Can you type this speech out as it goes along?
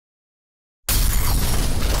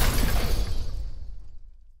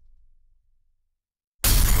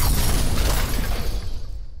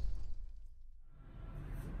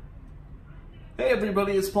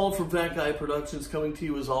everybody, it's Paul from Fat Guy Productions coming to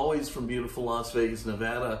you as always from beautiful Las Vegas,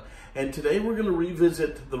 Nevada. And today we're going to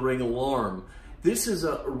revisit the Ring alarm. This is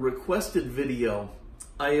a requested video.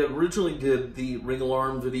 I originally did the Ring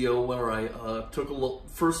alarm video where I took a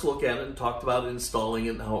first look at it and talked about installing it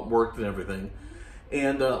and how it worked and everything.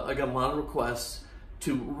 And I got a lot of requests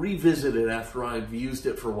to revisit it after I've used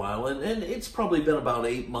it for a while. And it's probably been about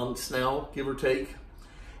 8 months now, give or take.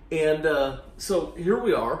 And so here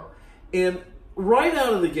we are. And right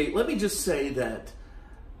out of the gate, let me just say that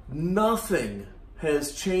nothing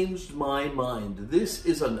has changed my mind. This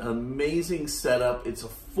is an amazing setup. It's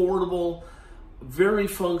affordable, very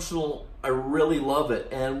functional. I really love it.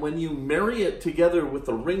 And when you marry it together with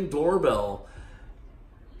the Ring doorbell,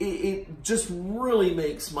 it just really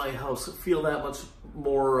makes my house feel that much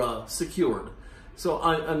more secured. So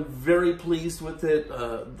I'm very pleased with it.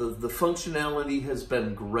 The functionality has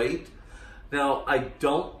been great. Now, I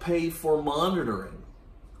don't pay for monitoring.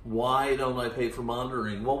 Why don't I pay for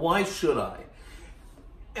monitoring? Well, why should I?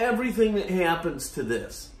 Everything that happens to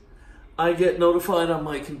this, I get notified on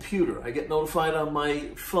my computer. I get notified on my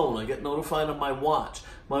phone. I get notified on my watch.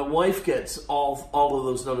 My wife gets all of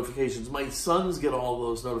those notifications. My sons get all of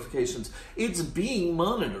those notifications. It's being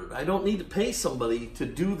monitored. I don't need to pay somebody to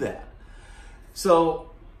do that.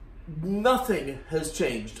 So nothing has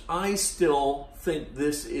changed. I still think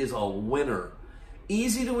this is a winner.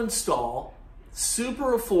 Easy to install,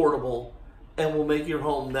 super affordable, and will make your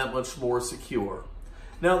home that much more secure.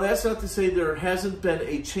 Now, that's not to say there hasn't been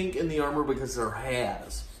a chink in the armor, because there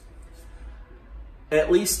has.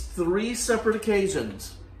 At least 3 separate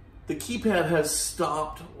occasions, the keypad has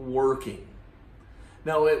stopped working.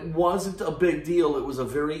 Now, it wasn't a big deal. It was a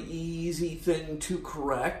very easy thing to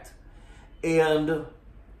correct. And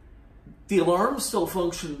the alarm still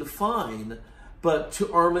functioned fine, but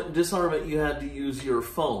to arm it and disarm it, you had to use your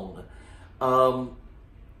phone. The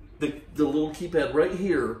little keypad right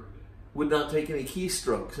here would not take any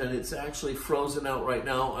keystrokes, and it's actually frozen out right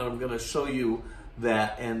now, and I'm going to show you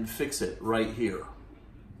that and fix it right here.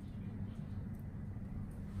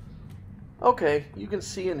 Okay, you can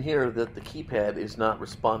see in here that the keypad is not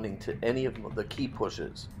responding to any of the key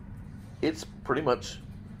pushes. It's pretty much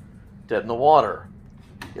dead in the water.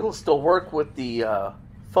 It'll still work with the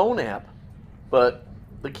phone app, but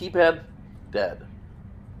the keypad, dead.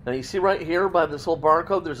 Now you see right here by this little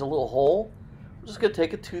barcode, there's a little hole. I'm just going to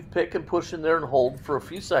take a toothpick and push in there and hold for a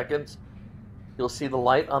few seconds. You'll see the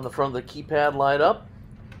light on the front of the keypad light up.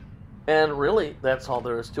 And really, that's all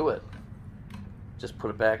there is to it. Just put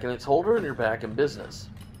it back in its holder and you're back in business.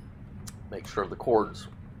 Make sure the cord's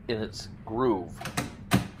in its groove.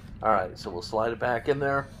 Alright, so we'll slide it back in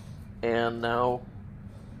there. And now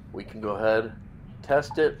we can go ahead,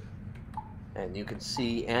 test it, and you can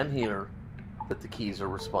see and hear that the keys are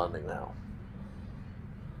responding now.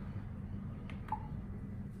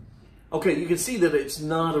 Okay, you can see that it's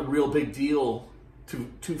not a real big deal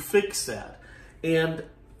to fix that. And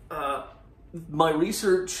my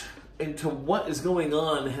research into what is going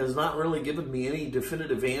on has not really given me any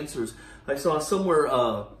definitive answers. I saw somewhere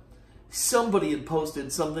somebody had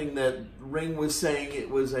posted something that Ring was saying it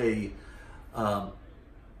was a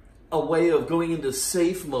way of going into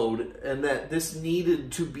safe mode, and that this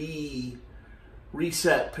needed to be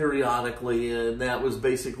reset periodically, and that was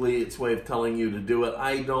basically its way of telling you to do it.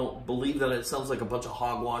 I don't believe that. It sounds like a bunch of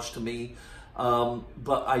hogwash to me,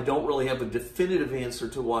 but I don't really have a definitive answer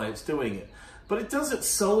to why it's doing it. But it does it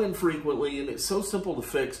so infrequently, and it's so simple to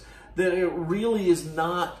fix, that it really is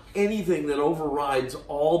not anything that overrides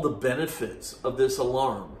all the benefits of this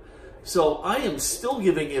alarm. So I am still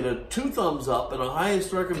giving it a 2 thumbs up and a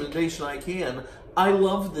highest recommendation I can. I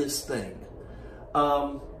love this thing.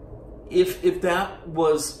 If that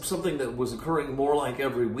was something that was occurring more like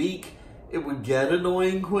every week, it would get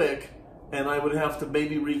annoying quick, and I would have to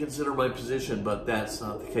maybe reconsider my position, but that's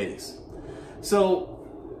not the case. So,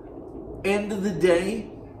 end of the day,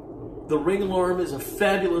 the Ring alarm is a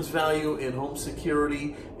fabulous value in home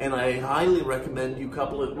security, and I highly recommend you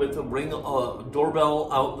couple it with a Ring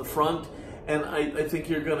doorbell out in the front, and I think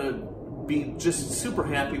you're going to be just super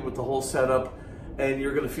happy with the whole setup, and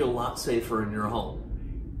you're going to feel a lot safer in your home.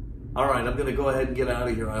 Alright, I'm going to go ahead and get out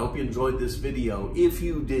of here. I hope you enjoyed this video. If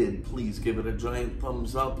you did, please give it a giant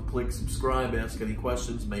thumbs up, click subscribe, ask any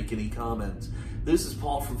questions, make any comments. This is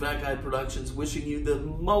Paul from Fat Guy Productions, wishing you the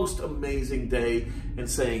most amazing day and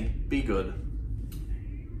saying, be good.